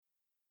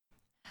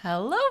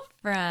Hello,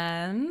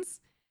 friends.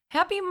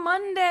 Happy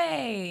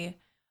Monday.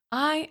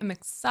 I am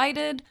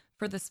excited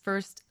for this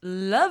first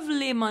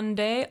lovely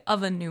Monday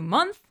of a new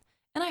month,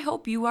 and I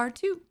hope you are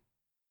too.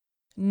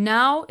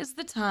 Now is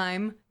the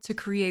time to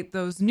create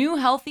those new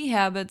healthy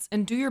habits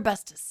and do your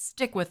best to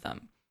stick with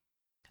them.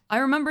 I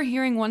remember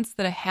hearing once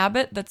that a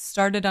habit that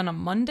started on a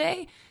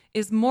Monday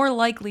is more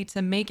likely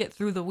to make it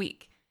through the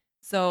week.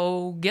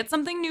 So get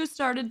something new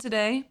started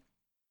today.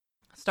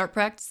 Start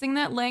practicing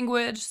that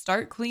language,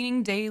 start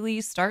cleaning daily,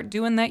 start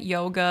doing that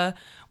yoga,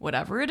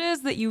 whatever it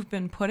is that you've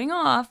been putting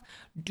off,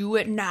 do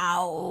it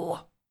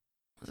now.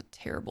 It was a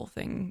terrible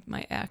thing,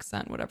 my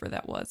accent, whatever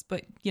that was,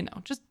 but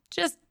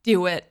just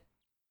do it.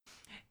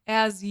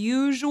 As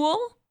usual,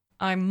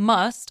 I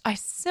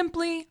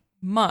simply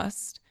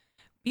must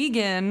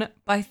begin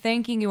by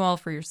thanking you all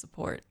for your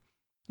support.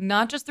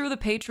 Not just through the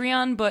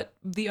Patreon, but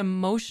the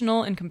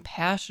emotional and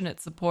compassionate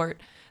support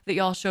that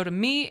y'all show to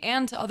me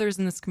and to others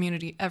in this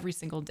community every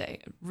single day.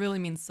 It really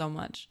means so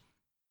much.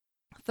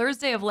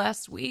 Thursday of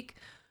last week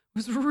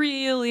was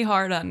really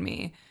hard on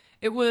me.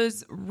 It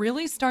was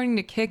really starting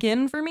to kick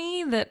in for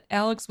me that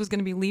Alex was going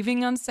to be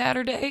leaving on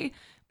Saturday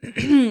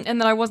and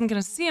that I wasn't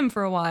going to see him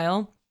for a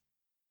while.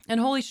 And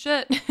holy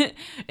shit,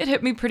 it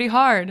hit me pretty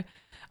hard.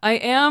 I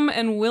am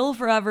and will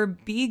forever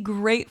be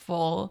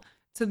grateful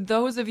to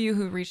those of you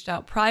who reached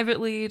out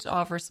privately to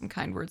offer some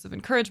kind words of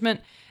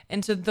encouragement,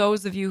 and to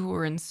those of you who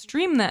were in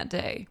stream that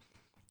day.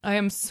 I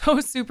am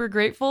so super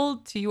grateful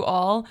to you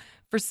all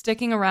for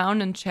sticking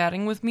around and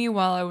chatting with me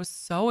while I was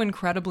so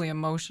incredibly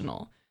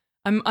emotional.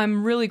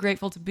 I'm really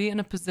grateful to be in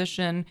a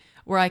position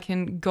where I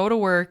can go to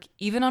work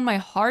even on my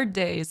hard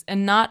days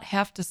and not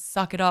have to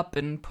suck it up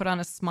and put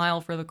on a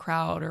smile for the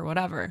crowd or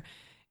whatever.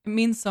 It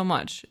means so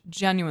much,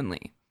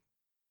 genuinely.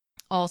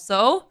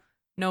 Also,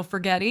 no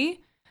forgetty,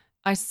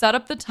 I set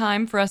up the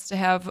time for us to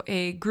have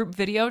a group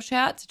video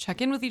chat to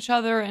check in with each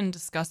other and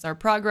discuss our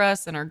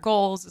progress and our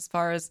goals as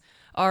far as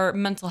our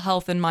mental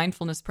health and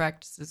mindfulness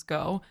practices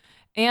go.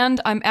 And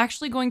I'm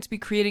actually going to be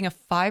creating a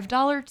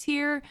 $5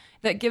 tier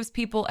that gives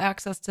people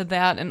access to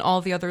that and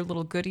all the other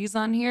little goodies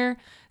on here.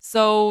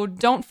 So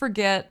don't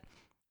forget,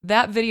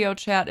 that video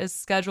chat is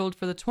scheduled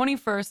for the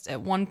 21st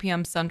at 1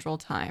 p.m. Central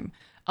Time.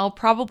 I'll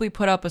probably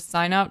put out a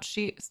sign up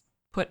sheet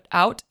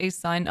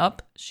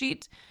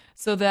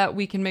so that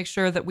we can make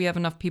sure that we have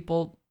enough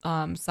people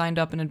signed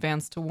up in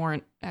advance to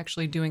warrant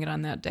actually doing it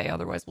on that day.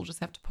 Otherwise, we'll just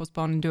have to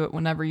postpone and do it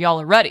whenever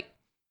y'all are ready.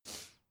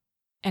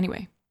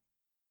 Anyway,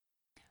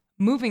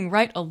 moving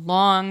right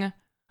along,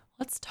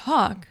 let's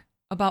talk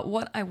about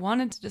what I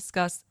wanted to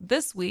discuss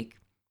this week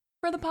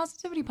for the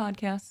Positivity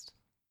Podcast.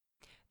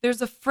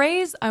 There's a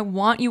phrase I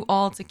want you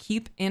all to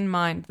keep in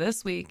mind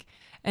this week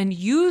and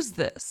use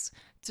this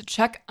to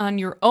check on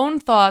your own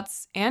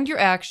thoughts and your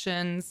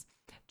actions.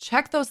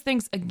 Check those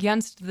things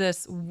against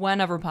this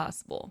whenever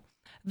possible.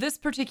 This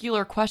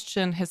particular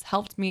question has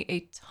helped me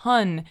a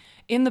ton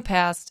in the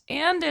past,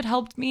 and it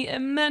helped me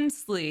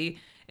immensely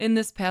in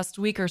this past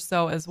week or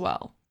so as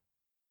well.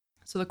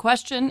 So the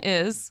question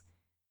is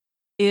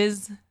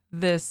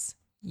this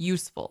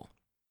useful?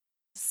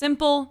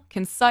 Simple,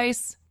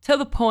 concise, to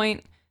the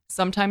point.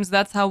 Sometimes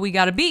that's how we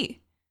gotta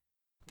be.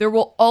 There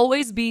will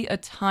always be a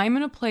time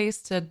and a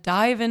place to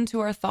dive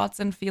into our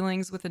thoughts and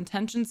feelings with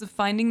intentions of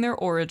finding their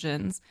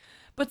origins.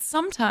 But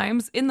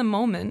sometimes, in the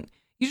moment,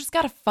 you just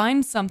gotta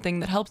find something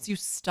that helps you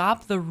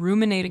stop the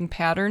ruminating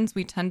patterns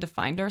we tend to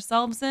find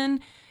ourselves in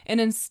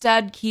and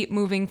instead keep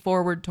moving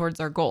forward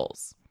towards our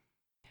goals.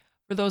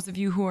 For those of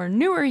you who are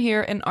newer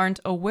here and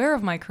aren't aware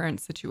of my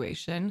current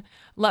situation,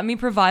 let me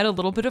provide a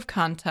little bit of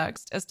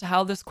context as to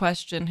how this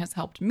question has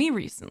helped me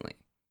recently.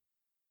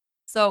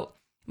 So,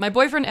 my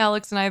boyfriend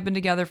Alex and I have been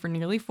together for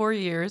nearly 4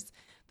 years.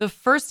 The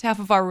first half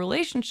of our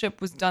relationship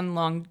was done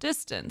long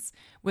distance,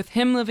 with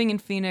him living in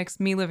Phoenix,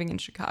 me living in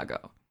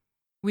Chicago.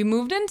 We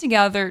moved in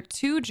together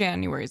 2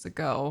 Januaries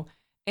ago,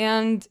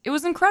 and it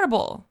was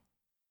incredible.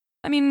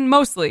 I mean,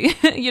 mostly.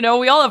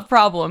 We all have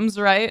problems,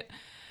 right?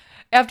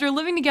 After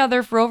living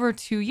together for over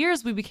 2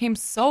 years, we became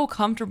so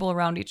comfortable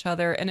around each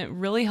other, and it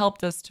really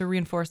helped us to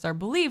reinforce our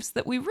beliefs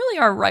that we really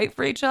are right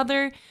for each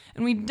other,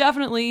 and we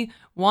definitely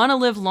want to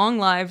live long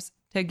lives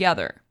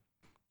together.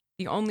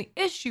 The only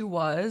issue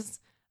was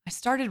I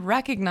started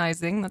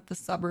recognizing that the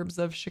suburbs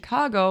of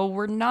Chicago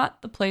were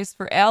not the place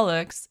for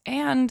Alex,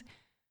 and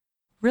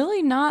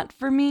really not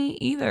for me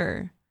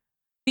either.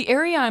 The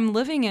area I'm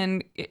living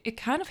in, it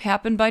kind of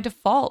happened by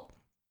default.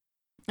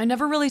 I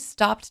never really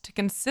stopped to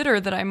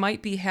consider that I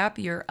might be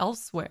happier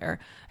elsewhere.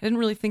 I didn't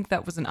really think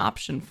that was an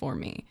option for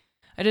me.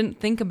 I didn't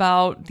think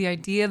about the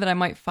idea that I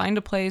might find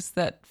a place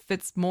that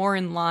fits more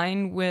in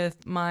line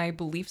with my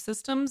belief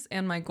systems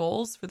and my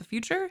goals for the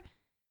future.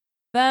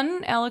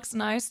 Then Alex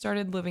and I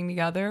started living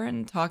together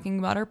and talking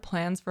about our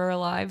plans for our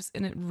lives,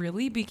 and it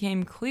really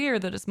became clear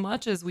that as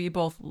much as we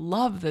both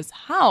love this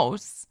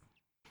house,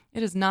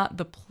 it is not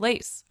the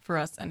place for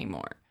us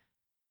anymore.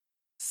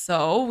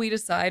 So we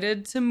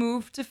decided to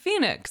move to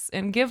Phoenix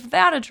and give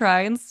that a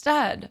try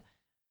instead.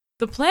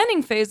 The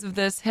planning phase of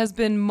this has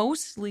been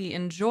mostly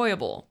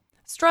enjoyable,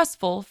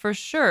 stressful for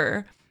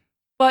sure,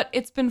 But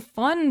it's been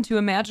fun to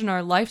imagine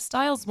our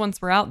lifestyles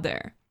once we're out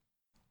there.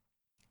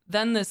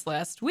 Then this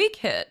last week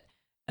hit,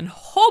 and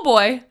oh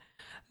boy,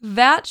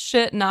 that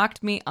shit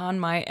knocked me on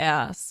my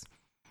ass.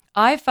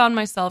 I found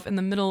myself in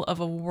the middle of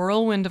a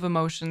whirlwind of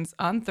emotions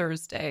on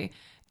Thursday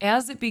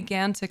as it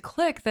began to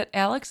click that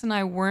Alex and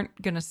I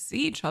weren't going to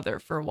see each other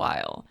for a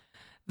while.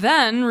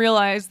 Then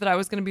realized that I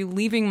was going to be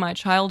leaving my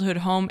childhood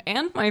home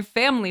and my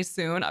family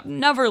soon. I've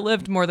never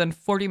lived more than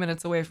 40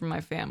 minutes away from my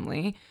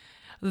family.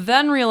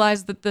 Then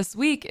realized that this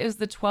week is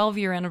the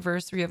 12-year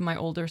anniversary of my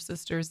older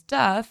sister's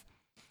death,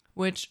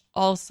 which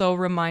also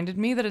reminded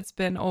me that it's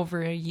been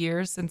over a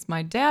year since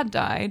my dad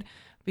died,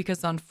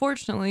 because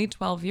unfortunately,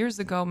 12 years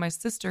ago, my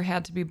sister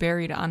had to be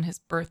buried on his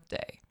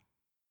birthday.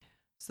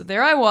 So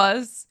there I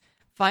was,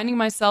 finding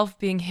myself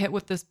being hit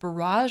with this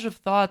barrage of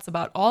thoughts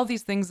about all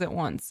these things at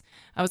once.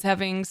 I was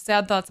having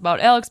sad thoughts about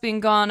Alex being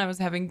gone. I was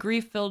having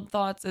grief-filled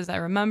thoughts as I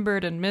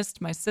remembered and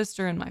missed my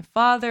sister and my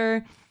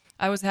father.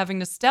 I was having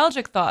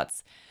nostalgic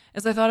thoughts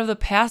as I thought of the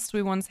past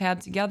we once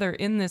had together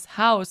in this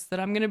house that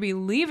I'm going to be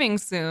leaving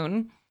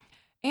soon.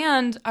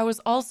 And I was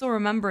also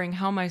remembering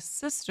how my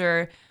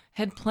sister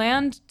had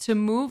planned to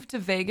move to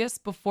Vegas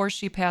before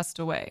she passed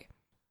away.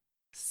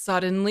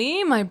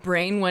 Suddenly, my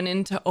brain went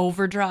into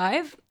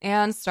overdrive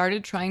and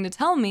started trying to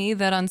tell me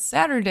that on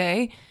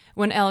Saturday,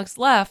 when Alex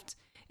left,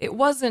 it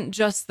wasn't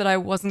just that I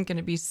wasn't going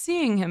to be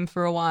seeing him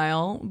for a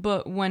while,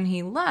 but when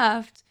he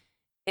left,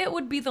 it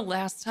would be the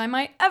last time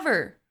I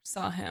ever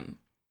saw him.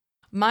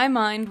 My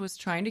mind was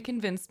trying to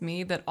convince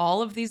me that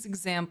all of these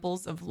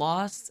examples of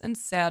loss and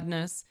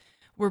sadness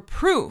were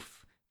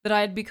proof that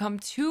I had become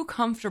too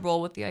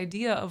comfortable with the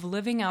idea of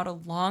living out a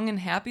long and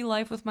happy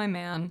life with my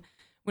man,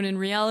 when in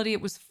reality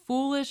it was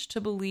foolish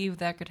to believe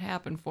that could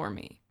happen for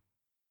me.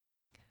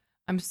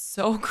 I'm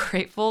so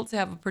grateful to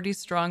have a pretty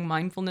strong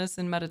mindfulness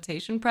and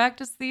meditation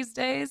practice these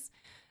days,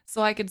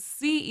 so I could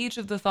see each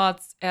of the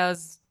thoughts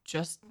as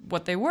just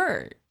what they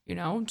were,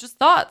 just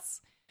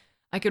thoughts.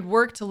 I could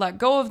work to let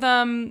go of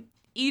them,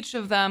 each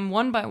of them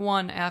one by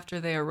one after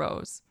they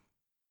arose.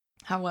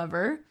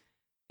 However,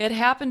 it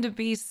happened to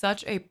be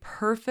such a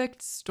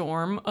perfect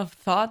storm of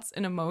thoughts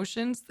and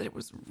emotions that it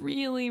was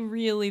really,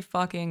 really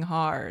fucking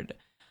hard.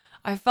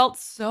 I felt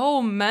so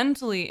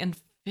mentally and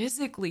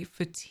physically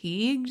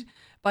fatigued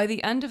by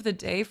the end of the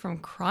day from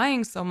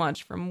crying so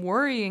much, from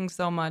worrying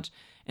so much,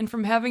 and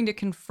from having to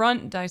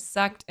confront,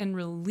 dissect, and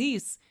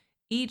release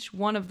each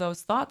one of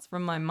those thoughts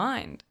from my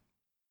mind.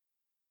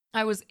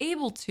 I was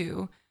able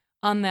to,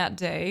 on that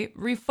day,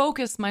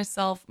 refocus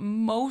myself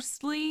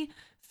mostly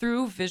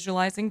through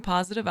visualizing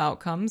positive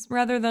outcomes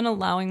rather than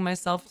allowing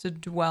myself to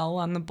dwell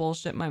on the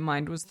bullshit my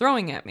mind was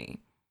throwing at me.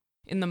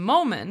 In the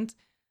moment,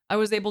 I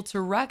was able to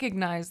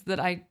recognize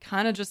that I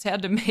kind of just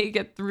had to make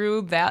it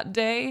through that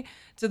day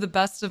to the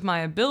best of my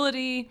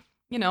ability,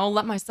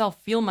 let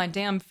myself feel my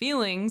damn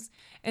feelings,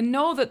 and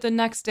know that the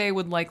next day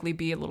would likely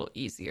be a little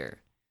easier.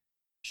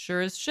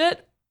 Sure as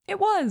shit, it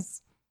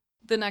was.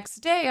 The next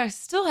day, I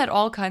still had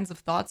all kinds of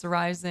thoughts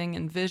arising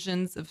and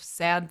visions of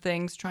sad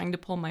things trying to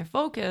pull my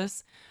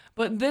focus,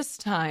 but this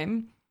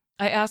time,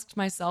 I asked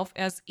myself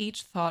as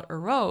each thought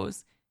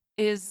arose,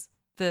 is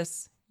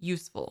this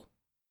useful?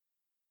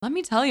 Let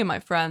me tell you, my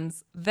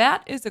friends,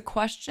 that is a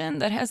question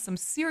that has some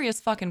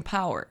serious fucking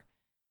power.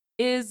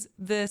 Is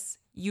this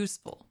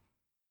useful?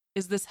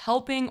 Is this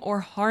helping or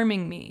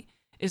harming me?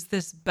 Is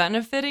this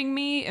benefiting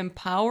me,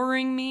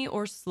 empowering me,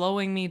 or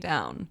slowing me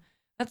down?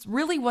 That's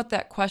really what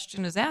that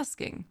question is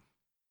asking.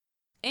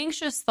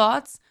 Anxious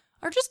thoughts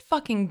are just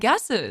fucking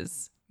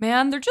guesses,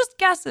 man. They're just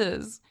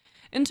guesses.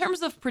 In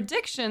terms of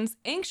predictions,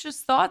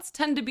 anxious thoughts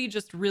tend to be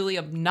just really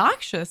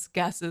obnoxious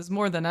guesses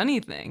more than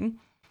anything.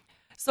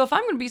 So if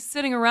I'm going to be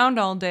sitting around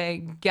all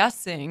day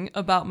guessing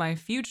about my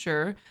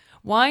future,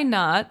 why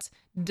not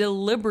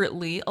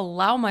deliberately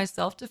allow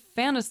myself to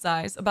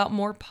fantasize about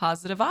more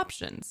positive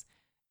options?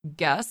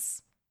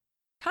 Guess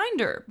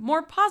kinder,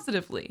 more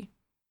positively.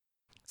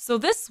 So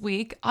this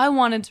week, I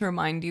wanted to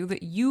remind you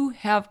that you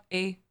have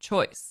a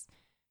choice.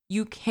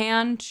 You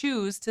can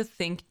choose to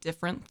think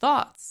different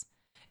thoughts.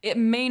 It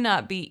may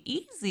not be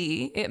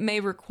easy. It may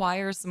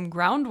require some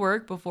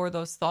groundwork before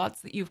those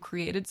thoughts that you've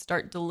created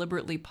start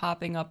deliberately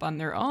popping up on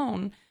their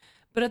own.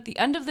 But at the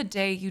end of the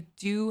day, you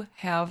do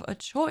have a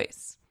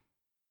choice.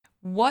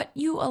 What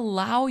you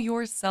allow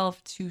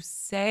yourself to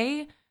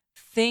say,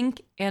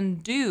 think,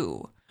 and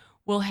do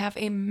will have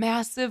a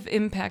massive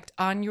impact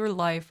on your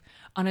life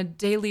on a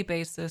daily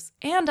basis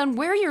and on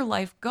where your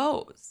life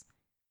goes.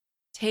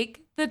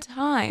 Take the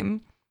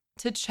time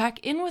to check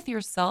in with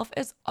yourself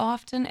as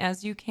often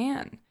as you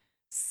can.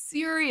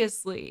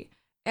 Seriously,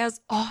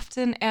 as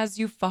often as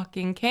you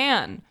fucking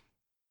can.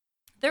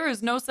 There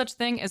is no such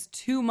thing as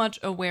too much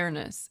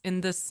awareness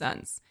in this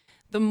sense.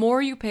 The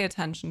more you pay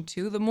attention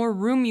to, the more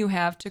room you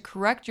have to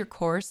correct your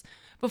course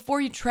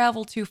before you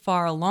travel too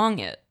far along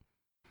it.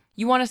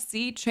 You want to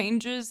see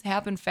changes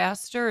happen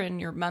faster in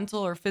your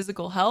mental or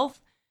physical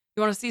health?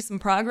 You want to see some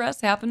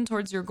progress happen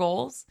towards your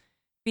goals?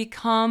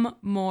 Become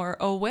more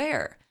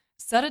aware.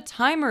 Set a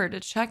timer to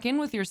check in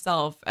with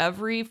yourself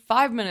every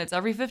 5 minutes,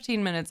 every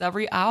 15 minutes,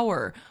 every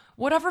hour,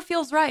 whatever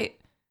feels right.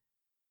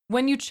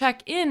 When you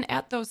check in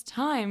at those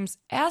times,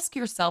 ask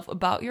yourself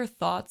about your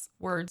thoughts,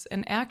 words,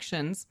 and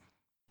actions.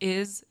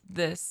 Is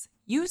this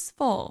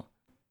useful?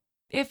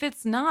 If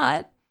it's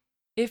not,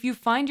 if you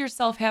find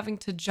yourself having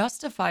to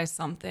justify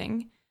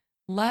something,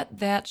 let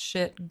that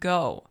shit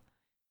go.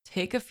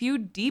 Take a few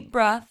deep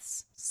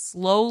breaths,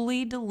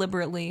 slowly,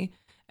 deliberately,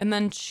 and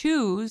then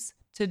choose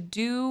to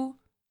do,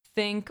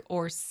 think,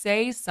 or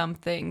say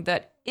something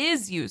that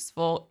is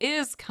useful,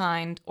 is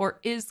kind, or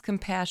is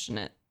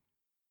compassionate.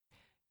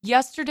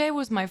 Yesterday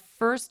was my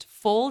first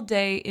full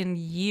day in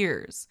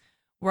years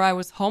where I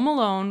was home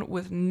alone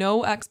with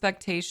no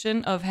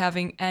expectation of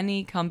having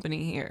any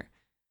company here.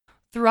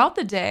 Throughout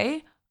the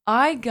day,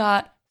 I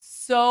got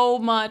so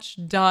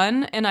much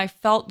done and I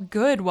felt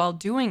good while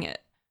doing it.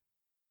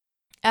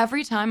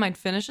 Every time I'd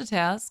finish a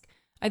task,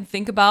 I'd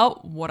think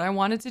about what I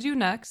wanted to do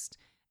next,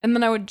 and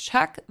then I would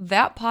check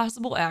that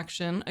possible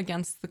action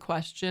against the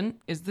question,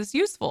 is this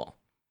useful?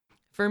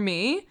 For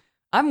me,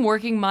 I'm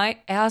working my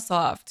ass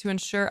off to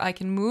ensure I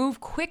can move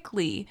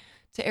quickly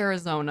to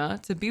Arizona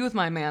to be with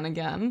my man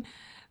again,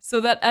 so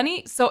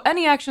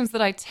any actions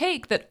that I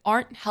take that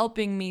aren't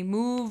helping me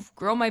move,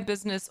 grow my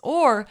business,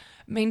 or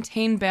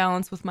maintain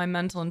balance with my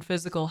mental and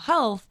physical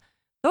health,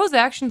 those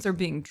actions are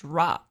being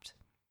dropped.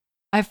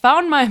 I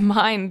found my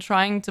mind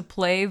trying to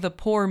play the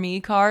poor me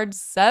card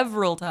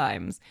several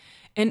times,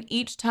 and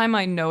each time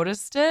I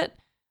noticed it,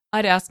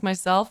 I'd ask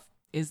myself,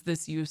 is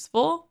this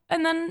useful?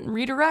 And then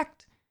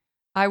redirect.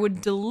 I would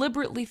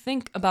deliberately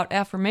think about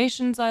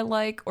affirmations I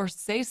like or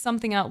say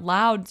something out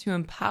loud to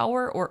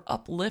empower or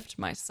uplift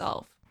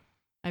myself.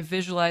 I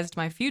visualized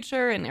my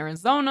future in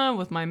Arizona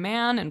with my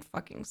man and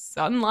fucking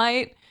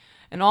sunlight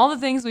and all the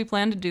things we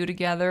plan to do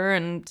together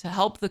and to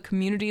help the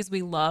communities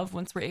we love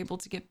once we're able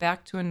to get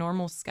back to a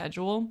normal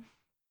schedule.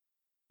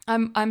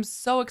 I'm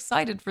so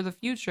excited for the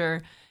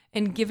future,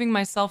 and giving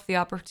myself the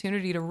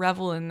opportunity to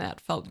revel in that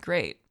felt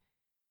great.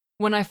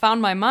 When I found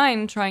my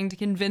mind trying to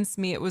convince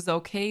me it was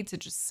okay to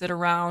just sit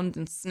around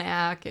and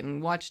snack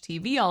and watch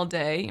TV all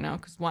day,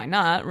 because why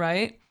not,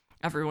 right?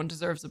 Everyone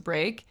deserves a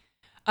break.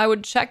 I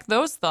would check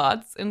those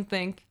thoughts and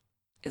think,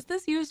 is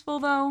this useful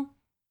though?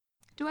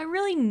 Do I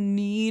really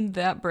need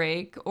that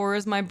break? Or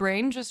is my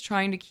brain just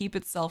trying to keep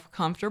itself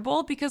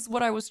comfortable because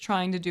what I was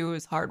trying to do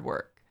is hard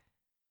work?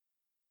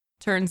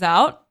 Turns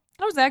out,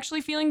 I was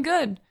actually feeling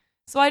good.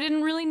 So I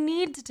didn't really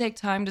need to take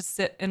time to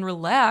sit and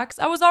relax.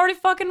 I was already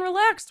fucking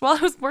relaxed while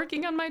I was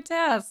working on my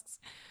tasks.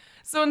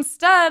 So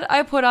instead,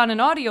 I put on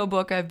an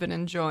audiobook I've been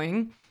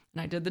enjoying,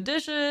 and I did the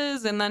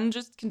dishes and then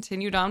just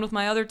continued on with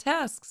my other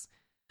tasks.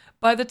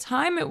 By the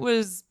time it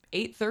was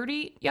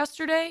 8:30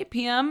 yesterday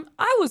p.m.,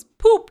 I was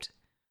pooped.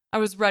 I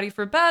was ready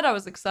for bed, I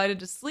was excited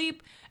to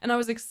sleep, and I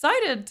was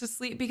excited to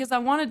sleep because I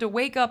wanted to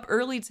wake up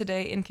early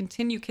today and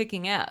continue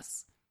kicking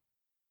ass.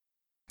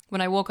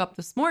 When I woke up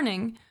this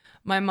morning,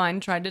 my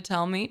mind tried to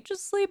tell me,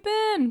 just sleep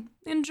in,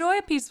 enjoy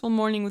a peaceful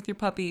morning with your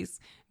puppies,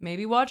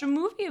 maybe watch a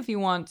movie if you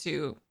want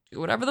to, do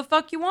whatever the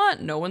fuck you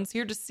want, no one's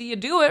here to see you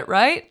do it,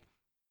 right?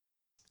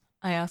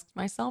 I asked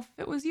myself if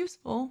it was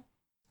useful,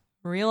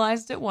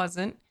 realized it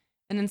wasn't,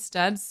 and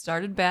instead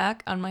started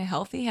back on my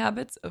healthy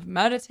habits of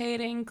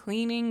meditating,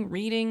 cleaning,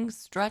 reading,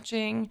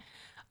 stretching.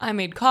 I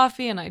made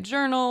coffee and I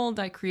journaled,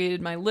 I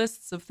created my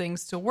lists of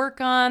things to work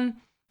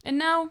on, and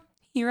now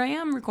here I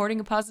am recording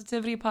a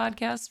positivity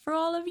podcast for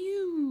all of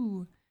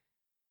you.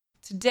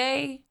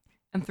 Today,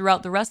 and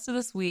throughout the rest of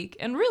this week,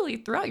 and really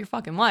throughout your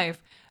fucking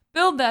life,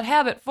 build that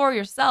habit for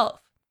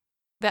yourself.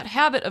 That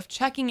habit of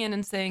checking in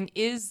and saying,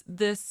 is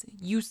this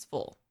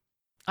useful?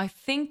 I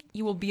think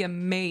you will be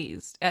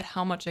amazed at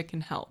how much it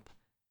can help.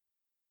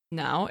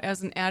 Now,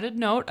 as an added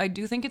note, I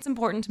do think it's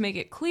important to make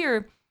it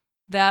clear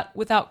that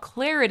without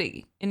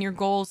clarity in your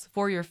goals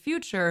for your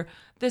future,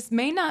 this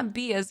may not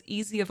be as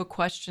easy of a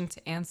question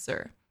to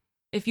answer.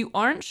 If you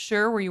aren't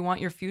sure where you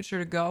want your future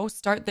to go,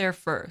 start there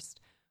first.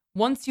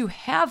 Once you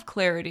have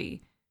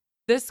clarity,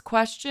 this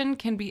question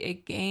can be a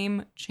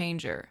game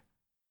changer.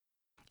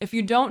 If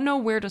you don't know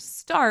where to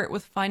start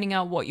with finding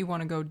out what you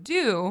want to go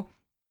do,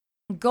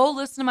 go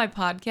listen to my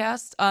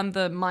podcast on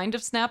the Mind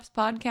of Snaps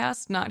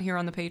podcast, not here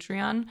on the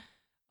Patreon.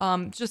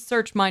 Just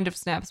search Mind of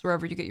Snaps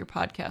wherever you get your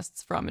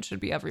podcasts from. It should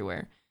be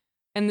everywhere.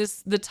 And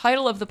the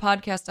title of the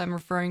podcast I'm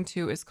referring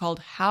to is called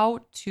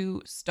How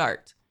to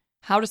Start.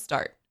 How to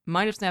Start.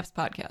 Mind of Snaps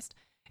podcast.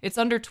 It's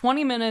under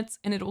 20 minutes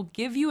and it will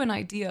give you an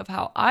idea of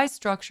how I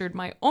structured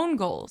my own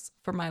goals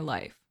for my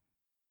life.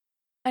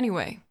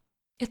 Anyway,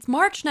 it's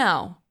March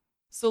now.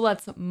 So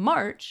let's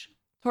march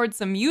towards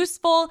some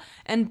useful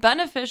and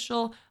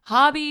beneficial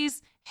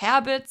hobbies,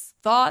 habits,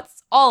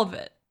 thoughts, all of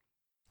it.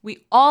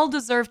 We all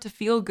deserve to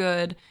feel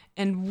good,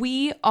 and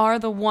we are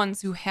the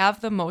ones who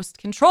have the most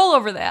control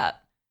over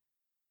that.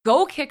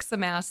 Go kick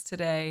some ass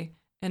today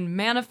and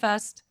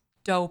manifest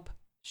dope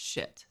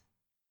shit.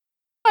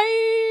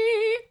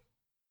 Bye!